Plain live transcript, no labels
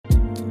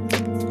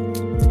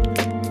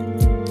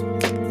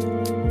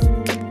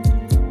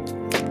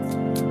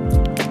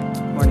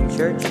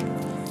Church.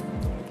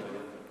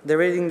 The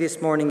reading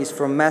this morning is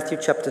from Matthew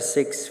chapter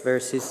 6,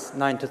 verses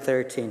 9 to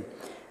 13,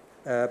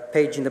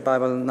 page in the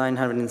Bible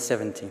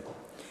 970.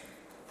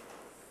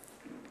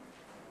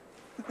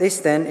 This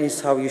then is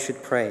how you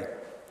should pray.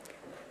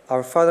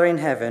 Our Father in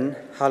heaven,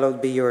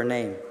 hallowed be your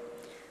name.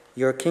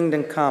 Your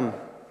kingdom come,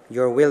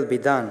 your will be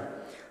done,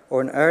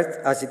 on earth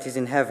as it is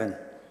in heaven.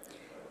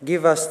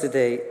 Give us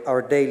today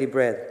our daily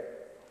bread,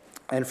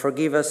 and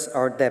forgive us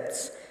our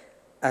debts,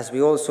 as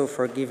we also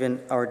forgiven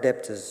our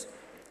debtors.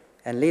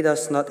 And lead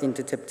us not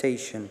into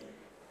temptation,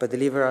 but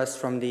deliver us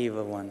from the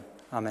evil one.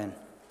 Amen.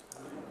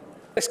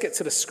 Let's get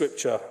to the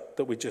scripture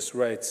that we just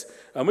read.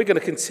 And we're going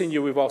to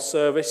continue with our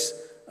service.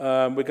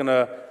 We're going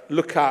to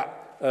look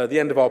at the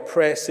end of our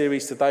prayer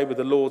series today with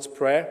the Lord's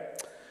Prayer.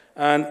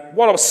 And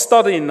while I was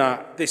studying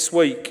that this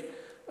week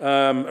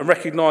and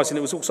recognising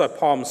it was also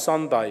Palm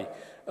Sunday,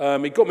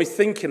 it got me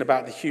thinking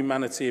about the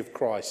humanity of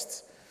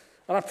Christ.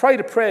 And I prayed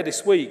a prayer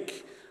this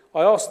week.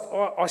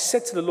 I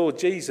said to the Lord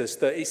Jesus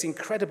that it's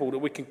incredible that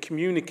we can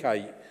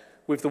communicate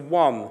with the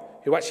one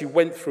who actually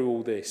went through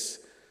all this.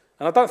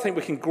 And I don't think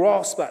we can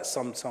grasp that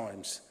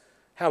sometimes,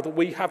 how that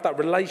we have that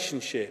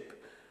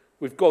relationship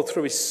with God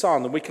through his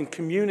Son, and we can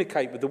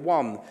communicate with the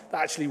one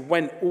that actually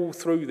went all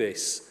through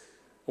this.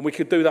 And we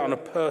could do that on a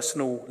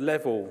personal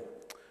level.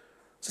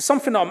 So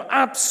something that I'm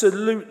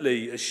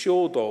absolutely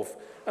assured of,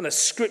 and as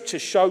Scripture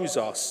shows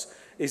us,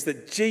 is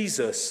that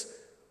Jesus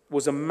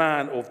was a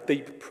man of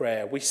deep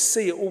prayer. We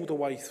see it all the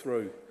way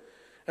through.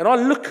 And I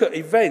look at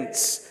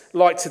events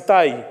like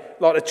today,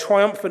 like the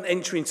triumphant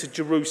entry into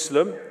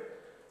Jerusalem,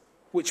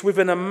 which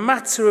within a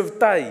matter of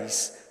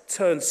days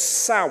turned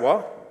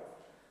sour.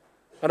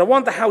 And I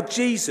wonder how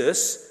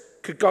Jesus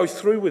could go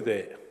through with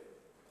it.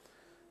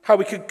 How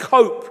he could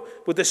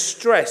cope with the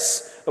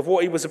stress of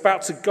what he was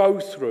about to go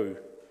through.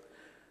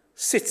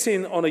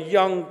 Sitting on a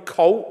young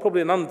colt,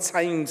 probably an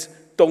untamed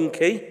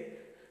donkey,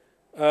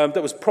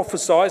 that was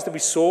prophesied, that we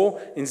saw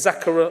in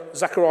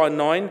Zechariah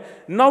 9,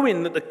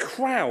 knowing that the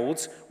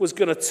crowd was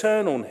going to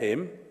turn on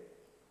him,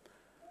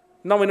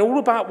 knowing all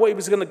about what he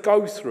was going to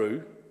go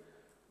through,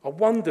 I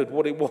wondered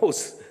what it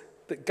was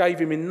that gave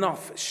him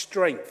enough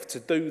strength to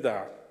do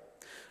that.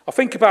 I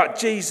think about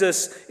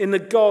Jesus in the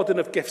Garden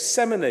of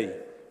Gethsemane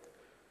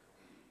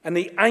and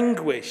the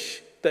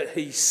anguish that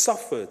he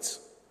suffered.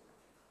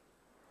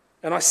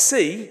 And I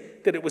see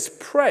that it was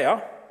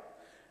prayer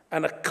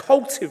and a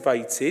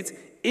cultivated,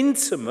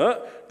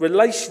 intimate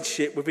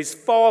relationship with his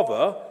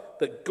Father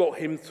that got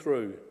him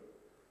through.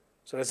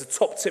 So there's a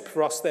top tip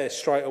for us there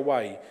straight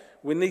away.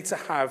 We need to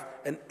have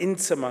an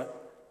intimate,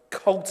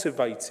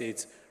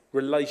 cultivated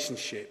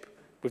relationship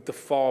with the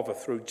Father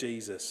through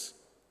Jesus.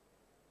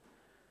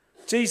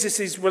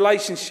 Jesus'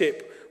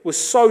 relationship was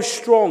so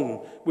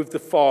strong with the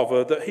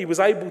Father that he was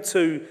able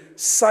to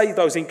say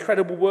those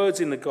incredible words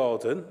in the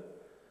garden,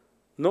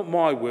 "Not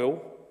my will,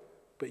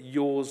 but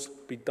yours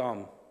be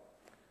done."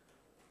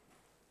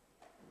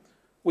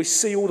 We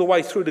see all the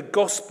way through the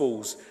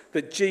Gospels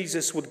that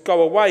Jesus would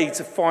go away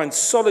to find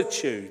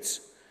solitude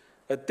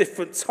at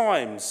different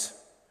times,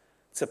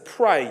 to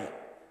pray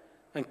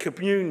and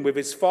commune with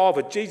his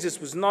Father. Jesus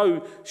was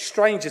no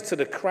stranger to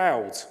the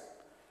crowd,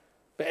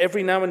 but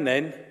every now and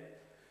then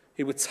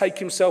he would take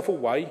himself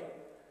away,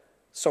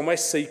 somewhere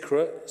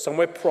secret,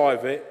 somewhere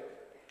private,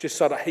 just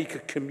so that he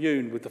could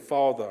commune with the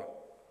Father.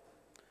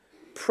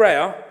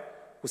 Prayer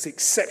was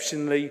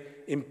exceptionally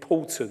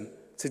important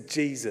to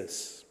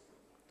Jesus.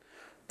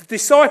 The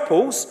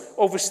disciples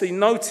obviously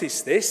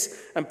noticed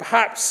this and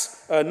perhaps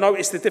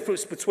noticed the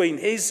difference between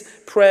his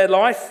prayer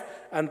life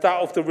and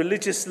that of the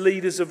religious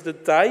leaders of the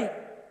day.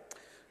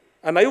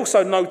 And they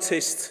also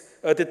noticed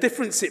the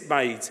difference it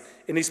made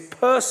in his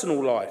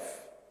personal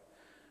life.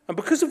 And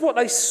because of what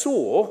they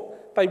saw,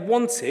 they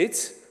wanted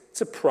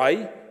to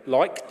pray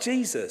like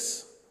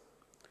Jesus.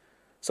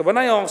 So when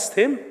they asked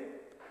him,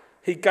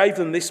 he gave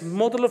them this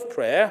model of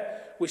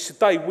prayer, which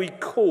today we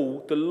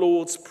call the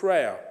Lord's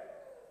Prayer.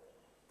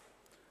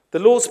 The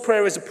Lord's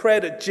Prayer is a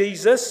prayer that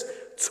Jesus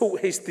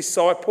taught his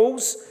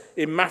disciples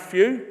in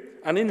Matthew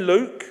and in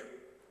Luke.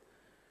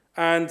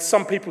 And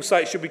some people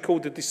say it should be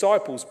called the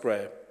disciples'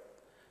 prayer.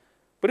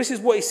 But this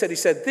is what he said. He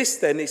said, "This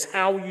then is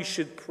how you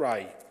should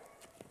pray.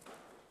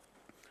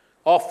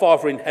 Our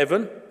Father in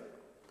heaven,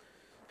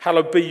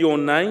 hallowed be your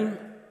name.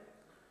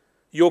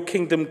 Your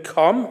kingdom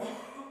come.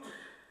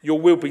 Your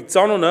will be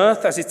done on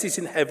earth as it is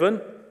in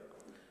heaven.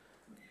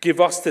 Give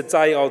us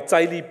today our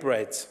daily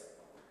bread.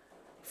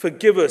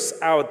 Forgive us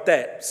our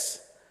debts,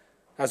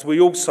 as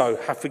we also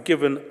have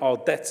forgiven our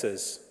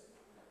debtors.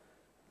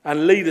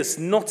 And lead us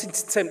not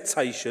into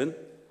temptation,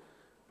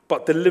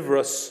 but deliver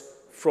us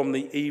from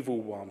the evil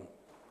one."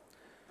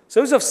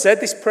 So as I've said,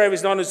 this prayer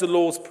is known as the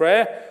Lord's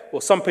Prayer,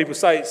 or some people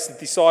say it's the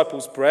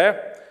disciples'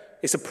 prayer.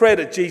 It's a prayer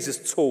that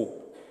Jesus taught.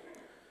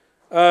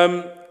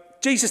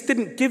 Jesus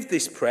didn't give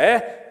this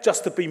prayer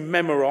just to be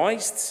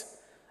memorized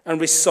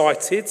and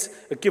recited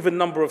a given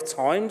number of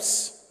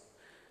times.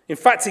 In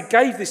fact, he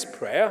gave this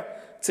prayer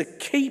to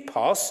keep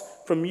us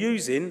from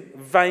using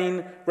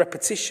vain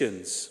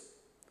repetitions.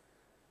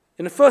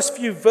 In the first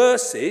few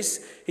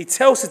verses, he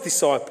tells his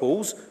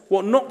disciples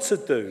what not to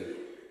do.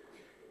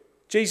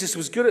 Jesus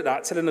was good at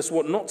that, telling us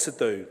what not to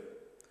do.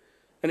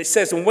 And it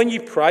says, and when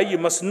you pray, you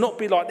must not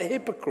be like the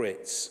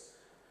hypocrites,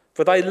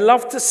 for they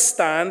love to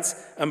stand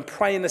and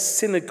pray in the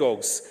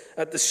synagogues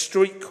at the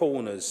street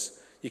corners.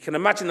 You can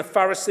imagine the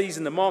Pharisees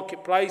in the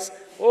marketplace,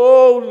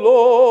 oh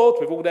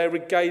Lord, with all their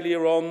regalia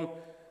on,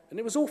 and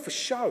it was all for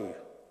show.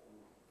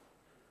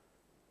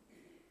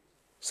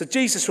 So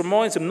Jesus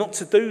reminds them not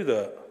to do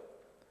that.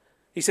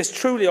 He says,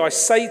 truly I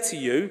say to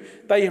you,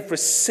 they have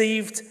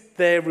received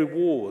their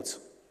reward.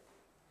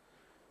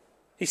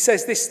 He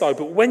says this though,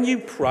 but when you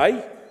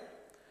pray,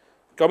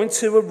 go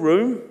into a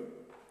room,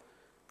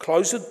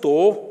 close the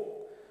door,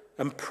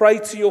 and pray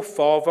to your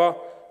Father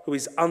who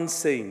is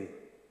unseen.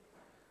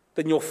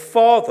 Then your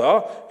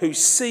Father who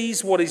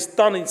sees what is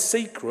done in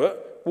secret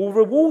will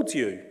reward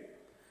you.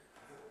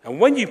 And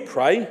when you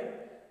pray,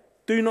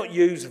 do not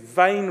use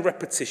vain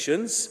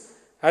repetitions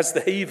as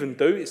the heathen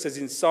do. It says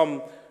in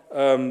some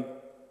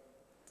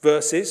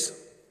verses,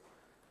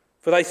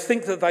 for they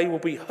think that they will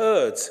be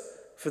heard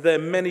for their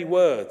many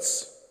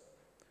words.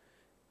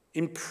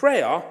 In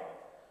prayer,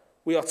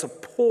 we are to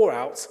pour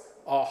out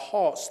our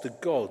hearts to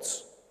God.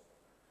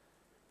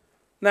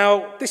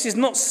 Now, this is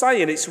not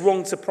saying it's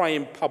wrong to pray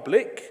in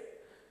public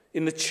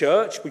in the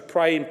church. We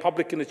pray in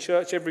public in the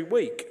church every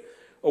week,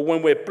 or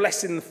when we're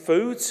blessing the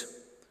food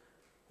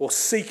or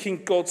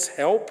seeking God's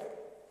help.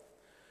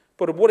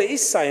 But what it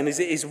is saying is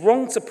it is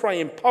wrong to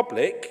pray in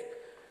public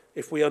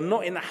if we are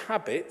not in the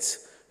habit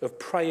of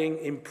praying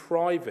in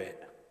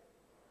private.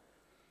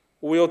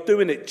 We are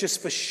doing it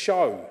just for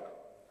show,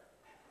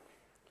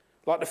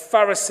 like the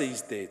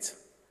Pharisees did.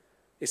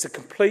 It's a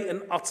complete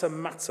and utter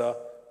matter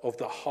of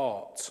the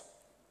heart.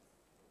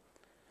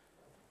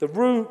 The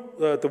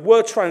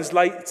word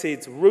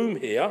translated room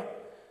here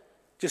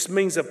just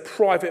means a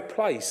private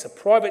place, a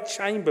private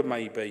chamber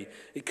maybe.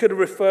 It could have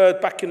referred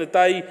back in the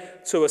day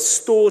to a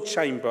store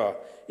chamber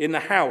in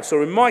the house,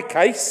 or in my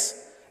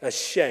case, a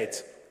shed.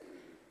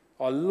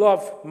 I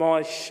love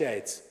my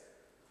shed.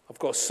 I've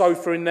got a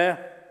sofa in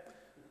there.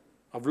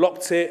 I've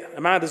locked it.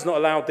 Amanda's not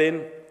allowed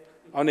in,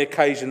 only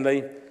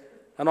occasionally.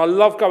 And I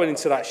love going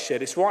into that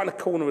shed. It's right in the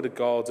corner of the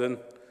garden.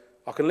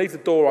 I can leave the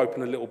door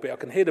open a little bit. I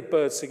can hear the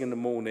birds sing in the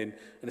morning.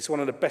 And it's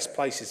one of the best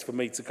places for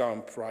me to go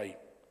and pray.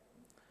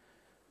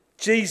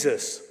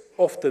 Jesus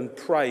often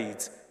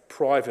prayed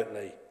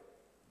privately.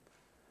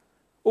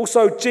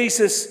 Also,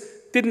 Jesus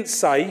didn't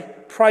say,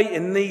 pray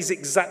in these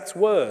exact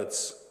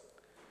words.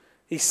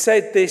 He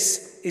said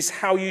this is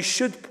how you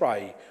should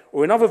pray.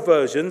 Or in other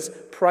versions,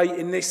 pray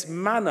in this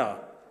manner.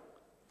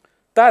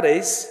 That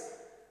is,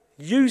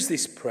 use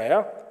this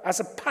prayer as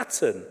a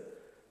pattern,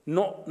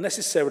 not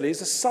necessarily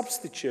as a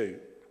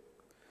substitute.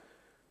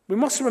 We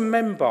must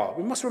remember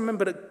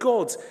that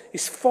God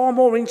is far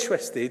more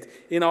interested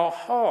in our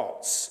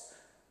hearts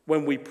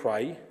when we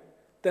pray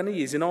than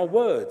he is in our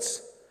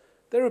words.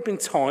 There have been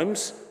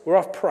times where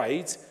I've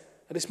prayed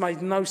and it's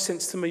made no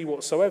sense to me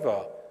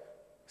whatsoever.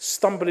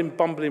 Stumbling,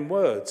 bumbling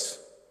words.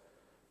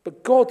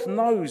 But God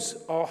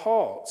knows our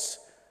hearts.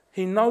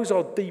 He knows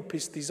our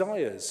deepest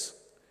desires.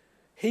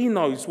 He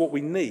knows what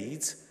we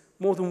need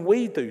more than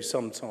we do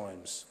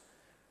sometimes.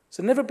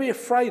 So never be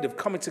afraid of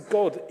coming to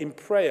God in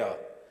prayer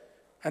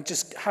and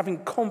just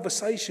having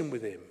conversation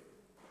with him.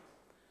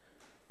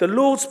 The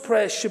Lord's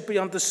Prayer should be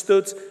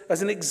understood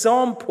as an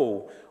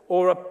example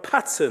or a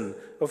pattern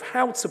of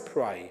how to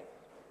pray.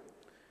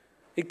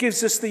 It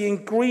gives us the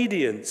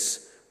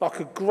ingredients like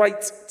a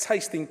great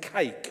tasting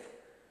cake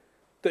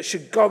that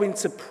should go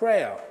into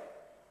prayer.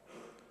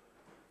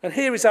 And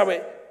here is how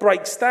it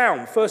breaks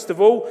down. First of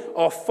all,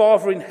 our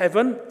Father in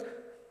heaven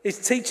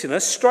is teaching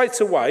us straight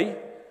away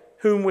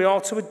whom we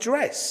are to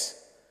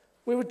address.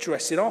 We're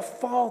addressing our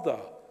Father.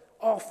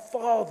 Our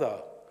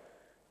Father.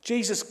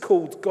 Jesus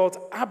called God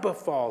Abba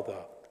Father.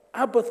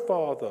 Abba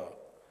Father.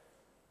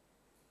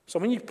 So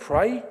when you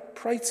pray,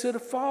 pray to the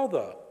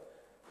Father.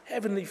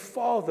 Heavenly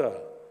Father.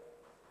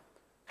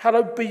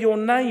 Hallowed be your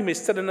name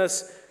is telling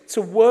us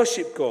to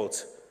worship God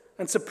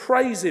and to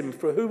praise him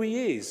for who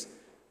he is.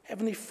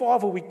 Heavenly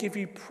Father, we give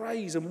you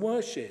praise and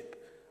worship.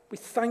 We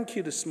thank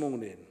you this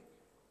morning.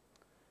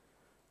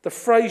 The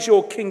phrase,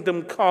 your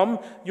kingdom come,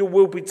 your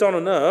will be done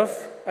on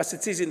earth as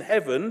it is in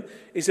heaven,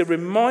 is a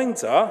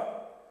reminder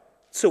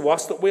to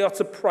us that we are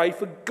to pray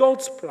for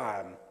God's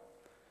plan.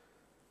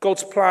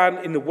 God's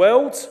plan in the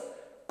world,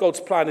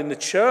 God's plan in the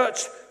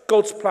church,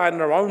 God's plan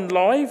in our own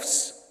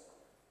lives,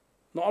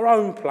 not our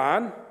own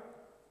plan.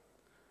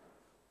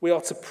 We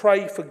are to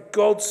pray for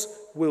God's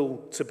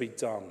will to be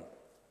done,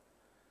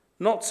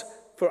 not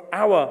for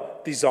our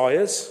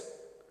desires.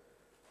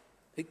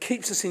 It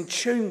keeps us in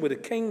tune with the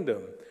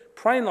kingdom.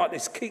 Praying like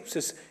this keeps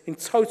us in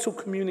total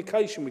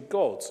communication with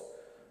God.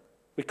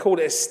 We call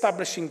it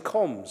establishing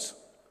comms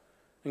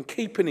and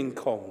keeping in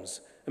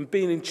comms and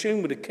being in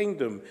tune with the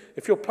kingdom.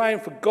 If you're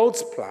praying for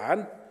God's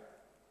plan,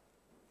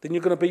 then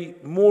you're going to be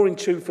more in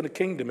tune for the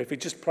kingdom if you're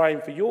just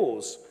praying for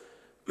yours.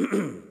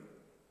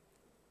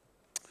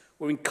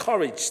 We're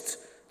encouraged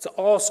to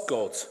ask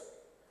God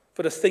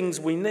for the things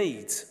we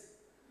need.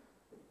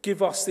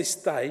 Give us this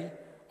day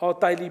our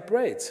daily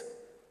bread.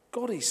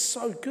 God is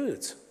so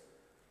good.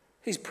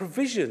 His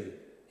provision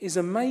is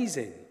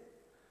amazing.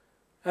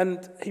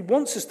 And he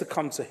wants us to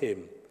come to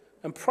him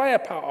and pray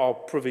about our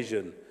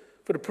provision,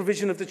 for the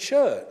provision of the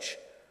church,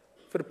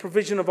 for the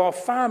provision of our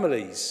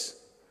families.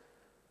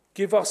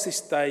 Give us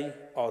this day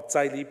our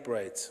daily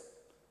bread.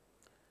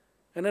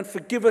 And then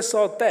forgive us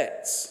our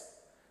debts.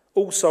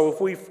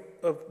 Also, if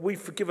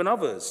we've forgiven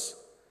others.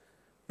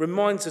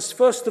 Reminds us,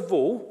 first of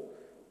all,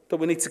 that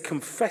we need to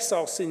confess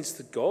our sins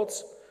to God,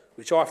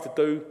 which I have to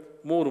do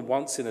more than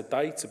once in a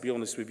day, to be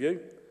honest with you,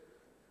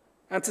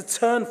 and to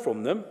turn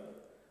from them,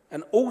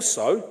 and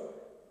also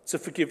to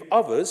forgive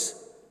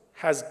others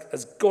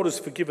as God has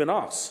forgiven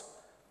us.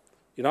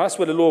 You know, that's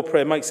where the Lord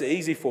Prayer makes it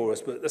easy for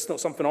us, but that's not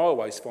something I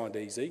always find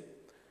easy.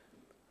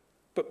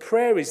 But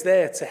prayer is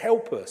there to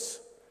help us.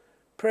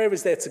 Prayer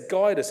is there to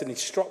guide us and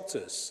instruct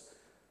us.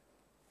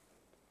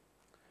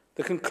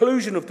 The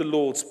conclusion of the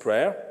Lord's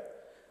Prayer,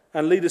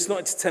 and lead us not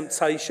into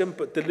temptation,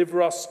 but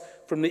deliver us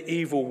from the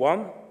evil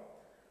one,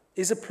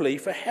 is a plea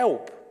for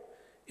help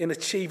in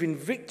achieving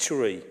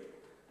victory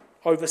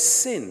over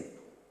sin.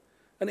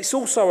 And it's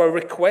also a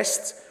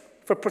request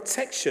for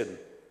protection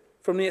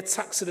from the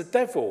attacks of the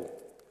devil.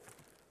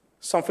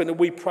 Something that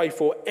we pray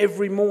for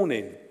every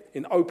morning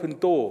in Open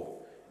Door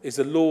is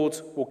the Lord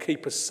will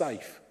keep us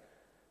safe,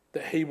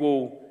 that he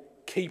will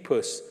keep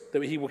us,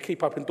 that he will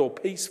keep Open Door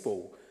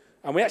peaceful.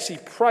 And we actually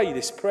pray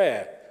this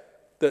prayer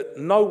that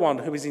no one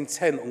who is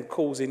intent on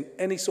causing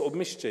any sort of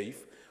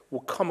mischief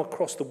will come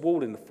across the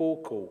wall in the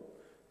forecourt,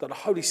 that the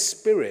Holy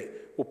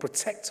Spirit will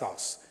protect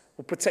us,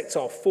 will protect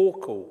our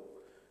forecourt,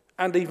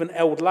 and even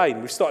Eld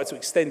Lane. We've started to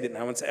extend it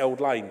now into Eld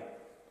Lane,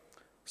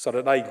 so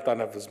that they don't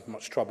have as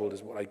much trouble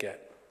as what they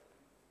get.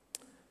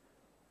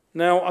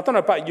 Now, I don't know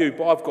about you,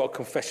 but I've got a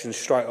confession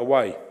straight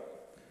away.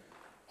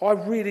 I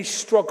really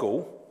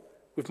struggle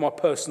with my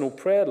personal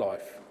prayer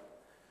life.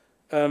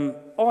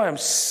 I am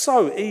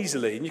so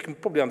easily, and you can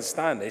probably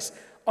understand this,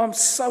 I'm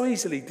so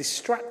easily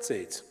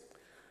distracted.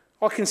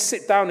 I can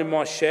sit down in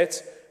my shed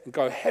and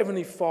go,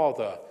 Heavenly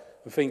Father,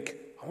 and think,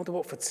 I wonder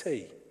what for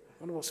tea.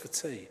 I wonder what's for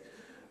tea.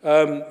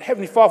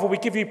 Heavenly Father, we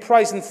give you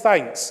praise and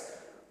thanks.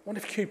 I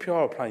wonder if QPR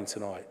are playing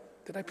tonight.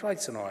 Did they play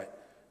tonight?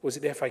 Or was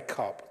it the FA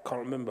Cup? I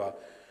can't remember.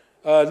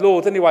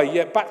 Lord, anyway,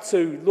 yeah, back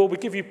to, Lord, we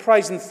give you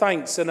praise and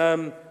thanks.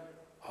 And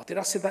did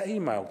I send that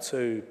email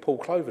to Paul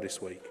Clover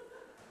this week?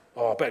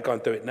 Oh, I better go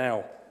and do it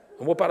now.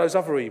 And what about those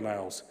other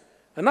emails?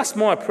 And that's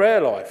my prayer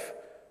life.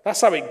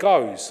 That's how it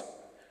goes.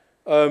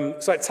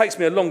 So it takes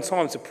me a long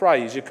time to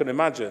pray, as you can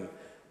imagine.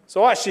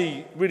 So I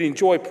actually really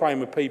enjoy praying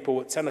with people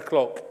at 10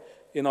 o'clock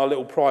in our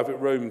little private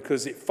room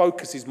because it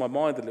focuses my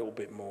mind a little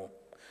bit more.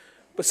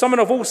 But something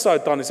I've also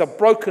done is I've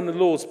broken the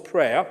Lord's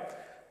Prayer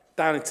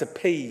down into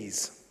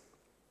P's.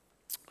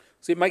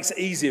 So it makes it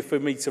easier for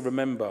me to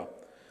remember.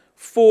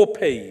 4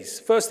 P's.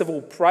 First of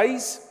all,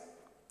 praise.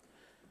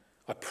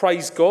 I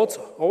praise God.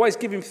 I always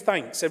give him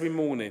thanks every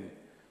morning,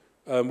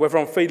 whether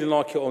I'm feeling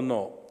like it or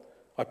not.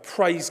 I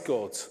praise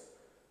God.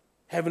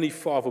 Heavenly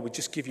Father, we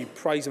just give you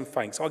praise and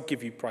thanks. I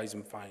give you praise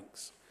and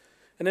thanks.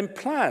 And then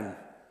plan.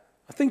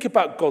 I think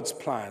about God's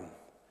plan.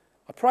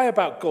 I pray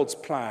about God's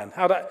plan,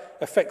 how that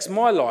affects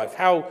my life,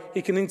 how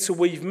he can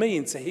interweave me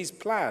into his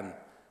plan,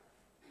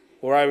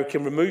 or how he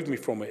can remove me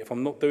from it if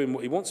I'm not doing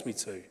what he wants me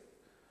to.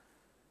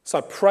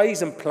 So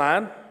praise and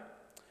plan,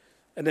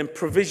 and then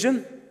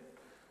provision.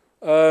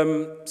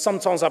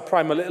 Sometimes I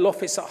pray in my little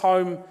office at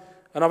home,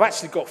 and I've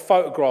actually got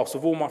photographs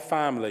of all my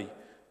family,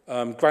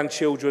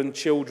 grandchildren,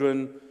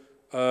 children,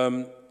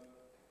 and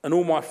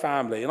all my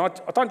family. And I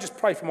don't just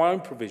pray for my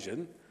own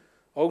provision,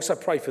 I also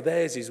pray for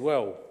theirs as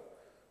well.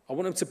 I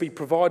want them to be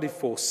provided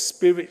for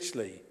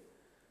spiritually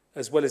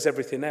as well as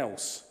everything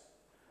else.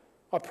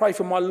 I pray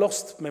for my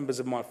lost members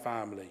of my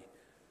family,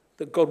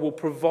 that God will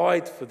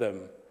provide for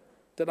them,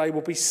 that they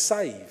will be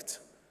saved,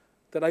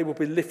 that they will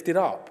be lifted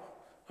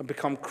up and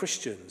become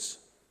Christians.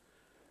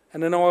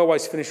 And then I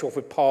always finish off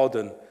with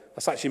pardon.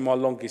 That's actually my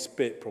longest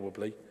bit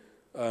probably,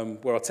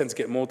 where I tend to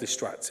get more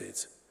distracted.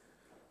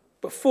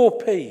 But 4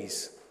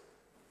 P's: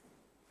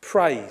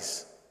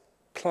 praise,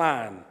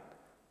 plan,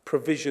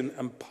 provision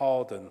and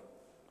pardon.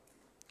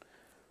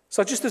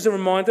 So just as a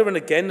reminder, and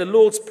again, the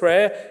Lord's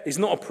Prayer is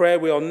not a prayer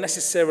we are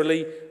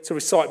necessarily to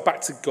recite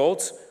back to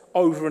God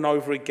over and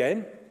over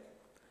again.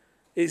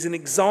 It is an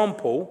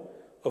example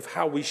of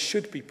how we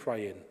should be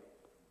praying.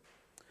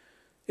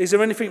 Is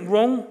there anything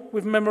wrong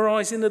with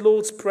memorising the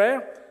Lord's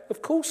Prayer?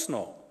 Of course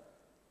not.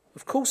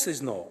 Of course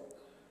there's not.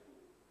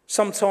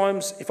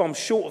 Sometimes, if I'm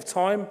short of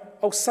time,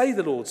 I'll say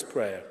the Lord's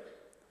Prayer.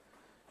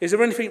 Is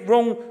there anything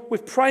wrong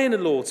with praying the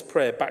Lord's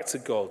Prayer back to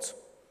God?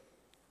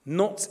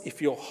 Not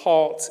if your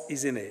heart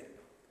is in it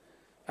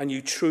and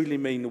you truly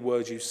mean the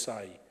words you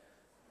say.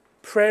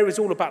 Prayer is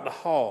all about the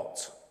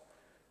heart.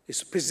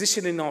 It's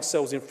positioning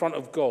ourselves in front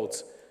of God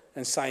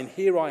and saying,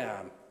 here I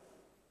am.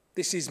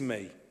 This is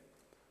me.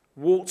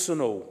 Warts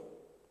and all.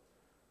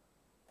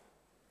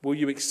 Will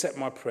you accept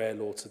my prayer,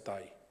 Lord,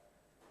 today?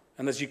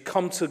 And as you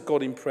come to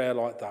God in prayer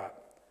like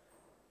that,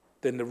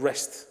 then the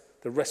rest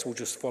will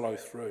just follow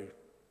through.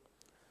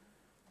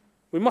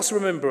 We must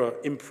remember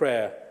in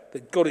prayer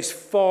that God is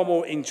far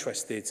more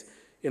interested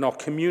in our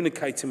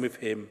communicating with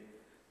him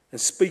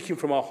and speaking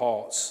from our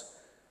hearts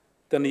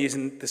than he is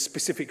in the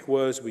specific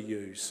words we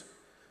use.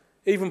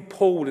 Even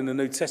Paul in the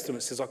New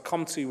Testament says, I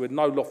come to you with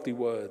no lofty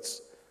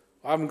words.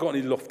 I haven't got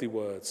any lofty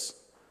words.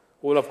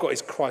 All I've got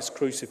is Christ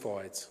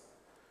crucified.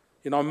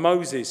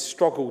 Moses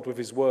struggled with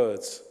his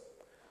words.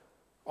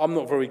 I'm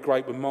not very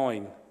great with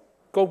mine.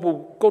 God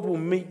will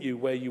meet you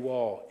where you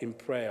are in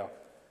prayer.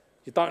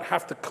 You don't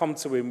have to come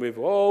to him with,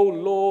 oh,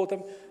 Lord.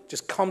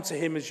 Just come to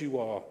him as you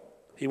are.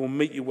 He will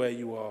meet you where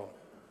you are.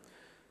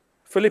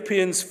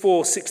 Philippians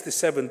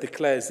 4:6-7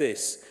 declares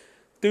this: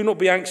 do not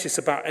be anxious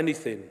about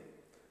anything,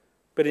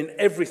 but in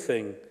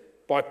everything,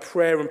 by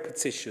prayer and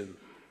petition,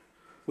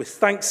 with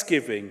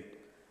thanksgiving,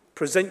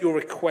 present your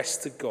requests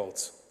to God.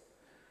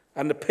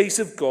 And the peace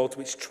of God,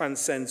 which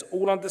transcends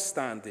all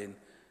understanding,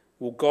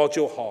 will guard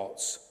your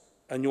hearts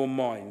and your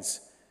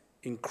minds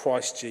in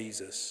Christ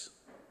Jesus.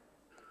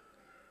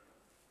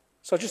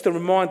 So just a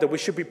reminder, we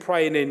should be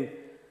praying in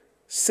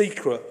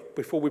secret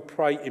before we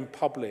pray in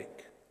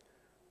public.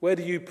 Where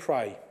do you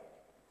pray?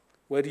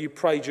 Where do you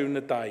pray during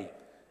the day?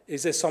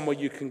 Is there somewhere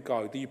you can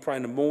go? Do you pray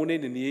in the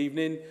morning, in the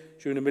evening,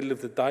 during the middle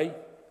of the day?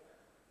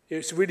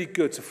 It's really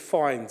good to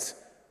find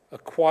a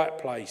quiet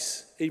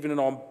place, even in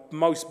our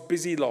most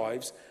busy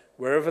lives,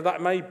 wherever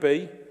that may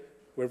be,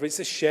 whether it's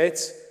a shed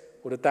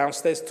or the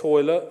downstairs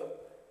toilet,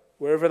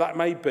 wherever that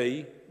may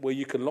be, where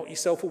you can lock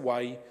yourself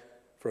away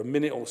for a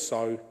minute or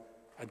so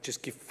and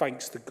just give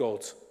thanks to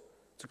God,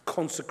 to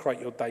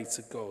consecrate your day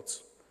to God.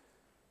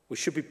 We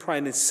should be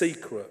praying in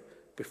secret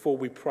before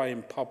we pray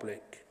in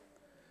public.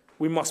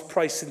 We must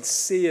pray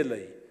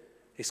sincerely.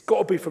 It's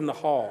got to be from the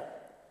heart.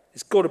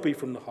 It's got to be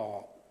from the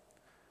heart.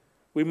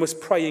 We must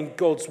pray in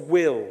God's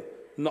will,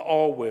 not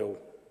our will.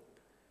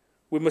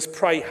 We must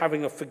pray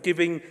having a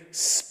forgiving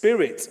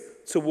spirit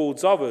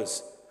towards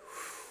others.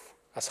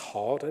 That's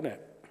hard, isn't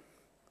it?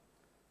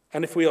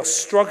 And if we are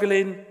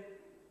struggling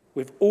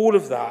with all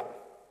of that,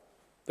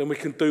 then we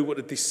can do what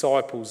the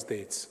disciples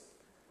did.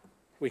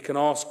 We can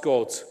ask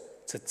God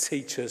to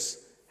teach us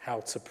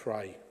how to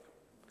pray.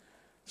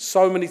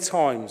 So many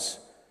times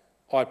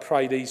I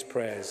pray these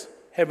prayers.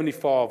 Heavenly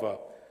Father,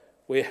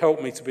 will you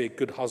help me to be a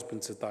good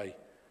husband today?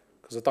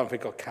 Because I don't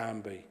think I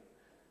can be.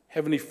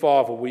 Heavenly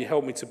Father, will you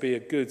help me to be a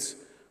good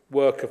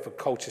worker for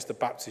Colchester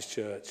Baptist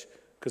Church?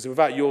 Because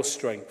without your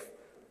strength,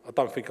 I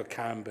don't think I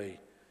can be.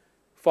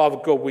 Father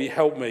God, will you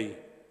help me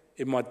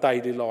in my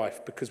daily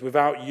life? Because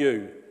without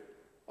you,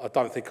 I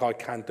don't think I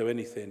can do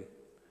anything.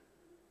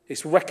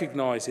 It's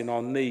recognising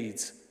our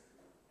needs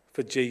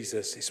for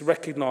Jesus. It's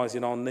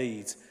recognising our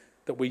needs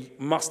that we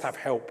must have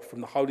help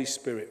from the Holy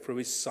Spirit through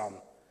his Son,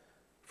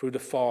 through the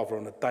Father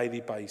on a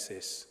daily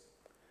basis.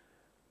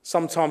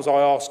 Sometimes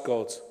I ask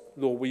God,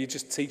 Lord, will you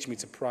just teach me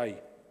to pray?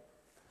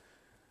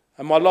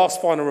 And my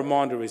last final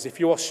reminder is, if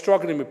you are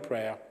struggling with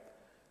prayer,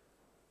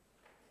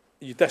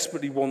 you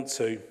desperately want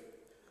to,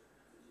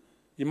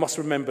 you must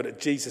remember that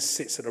Jesus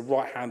sits at the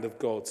right hand of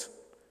God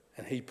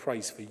and he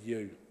prays for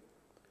you.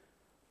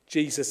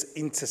 Jesus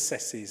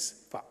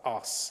intercesses for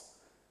us.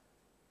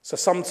 So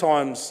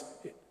sometimes,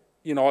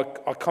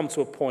 I come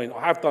to a point,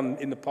 I have done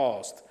in the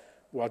past,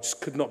 where I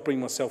just could not bring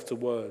myself to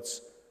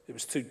words. It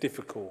was too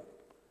difficult.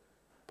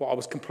 But I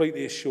was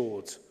completely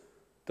assured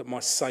that my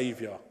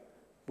Saviour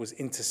was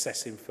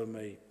intercessing for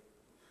me.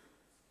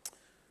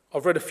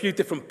 I've read a few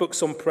different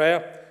books on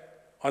prayer.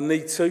 I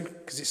need to,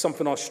 because it's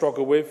something I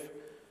struggle with.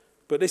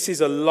 But this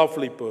is a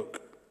lovely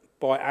book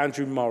by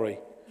Andrew Murray.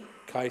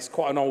 Okay, it's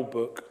quite an old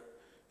book.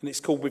 And it's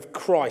called With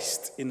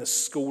Christ in the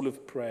School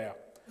of Prayer.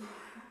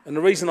 And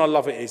the reason I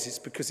love it is it's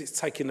because it's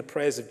taking the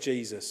prayers of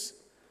Jesus.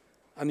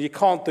 And you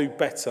can't do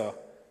better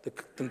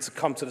than to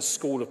come to the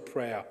school of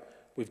prayer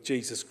with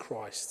Jesus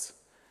Christ.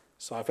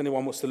 So if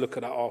anyone wants to look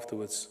at that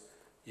afterwards,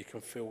 you can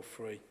feel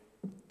free.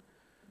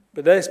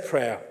 But there's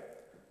prayer.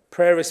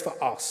 Prayer is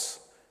for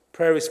us.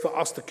 Prayer is for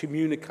us to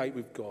communicate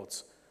with God.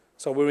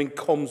 So we're in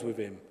comms with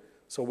him.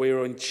 So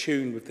we're in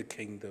tune with the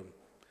kingdom.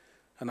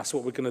 And that's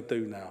what we're going to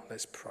do now.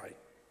 Let's pray.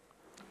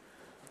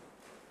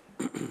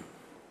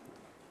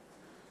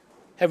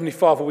 Heavenly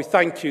Father, we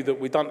thank you that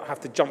we don't have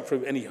to jump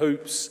through any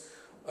hoops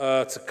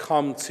to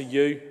come to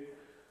you,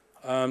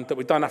 that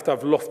we don't have to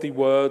have lofty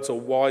words or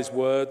wise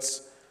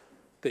words,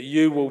 that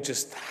you will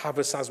just have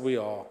us as we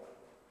are,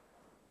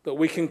 that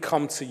we can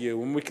come to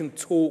you and we can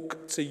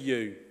talk to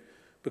you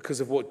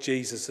because of what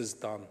Jesus has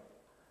done.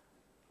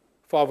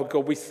 Father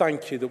God, we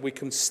thank you that we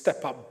can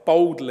step up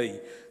boldly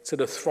to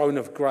the throne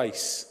of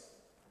grace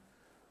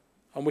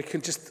and we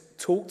can just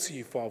talk to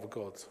you, Father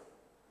God.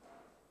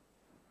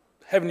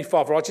 Heavenly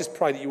Father, I just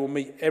pray that you will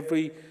meet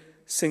every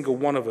single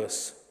one of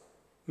us.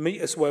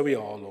 Meet us where we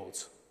are, Lord.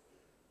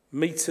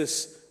 Meet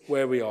us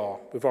where we are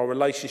with our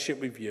relationship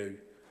with you.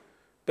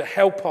 But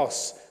help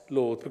us,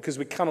 Lord, because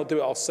we cannot do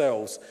it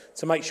ourselves,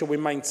 to make sure we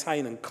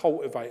maintain and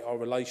cultivate our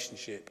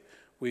relationship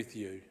with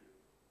you.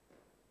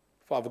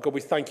 Father God,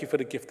 we thank you for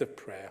the gift of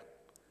prayer.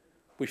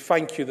 We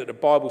thank you that the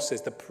Bible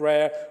says the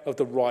prayer of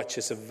the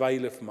righteous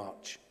availeth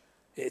much.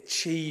 It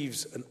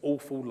achieves an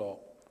awful lot.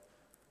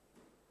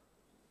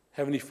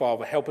 Heavenly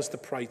Father, help us to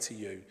pray to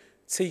you.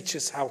 Teach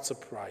us how to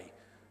pray.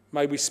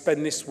 May we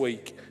spend this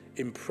week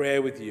in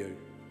prayer with you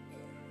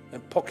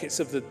and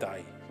pockets of the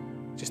day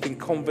just in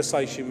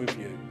conversation with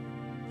you,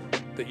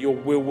 that your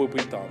will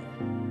be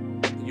done,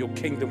 that your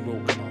kingdom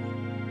will come.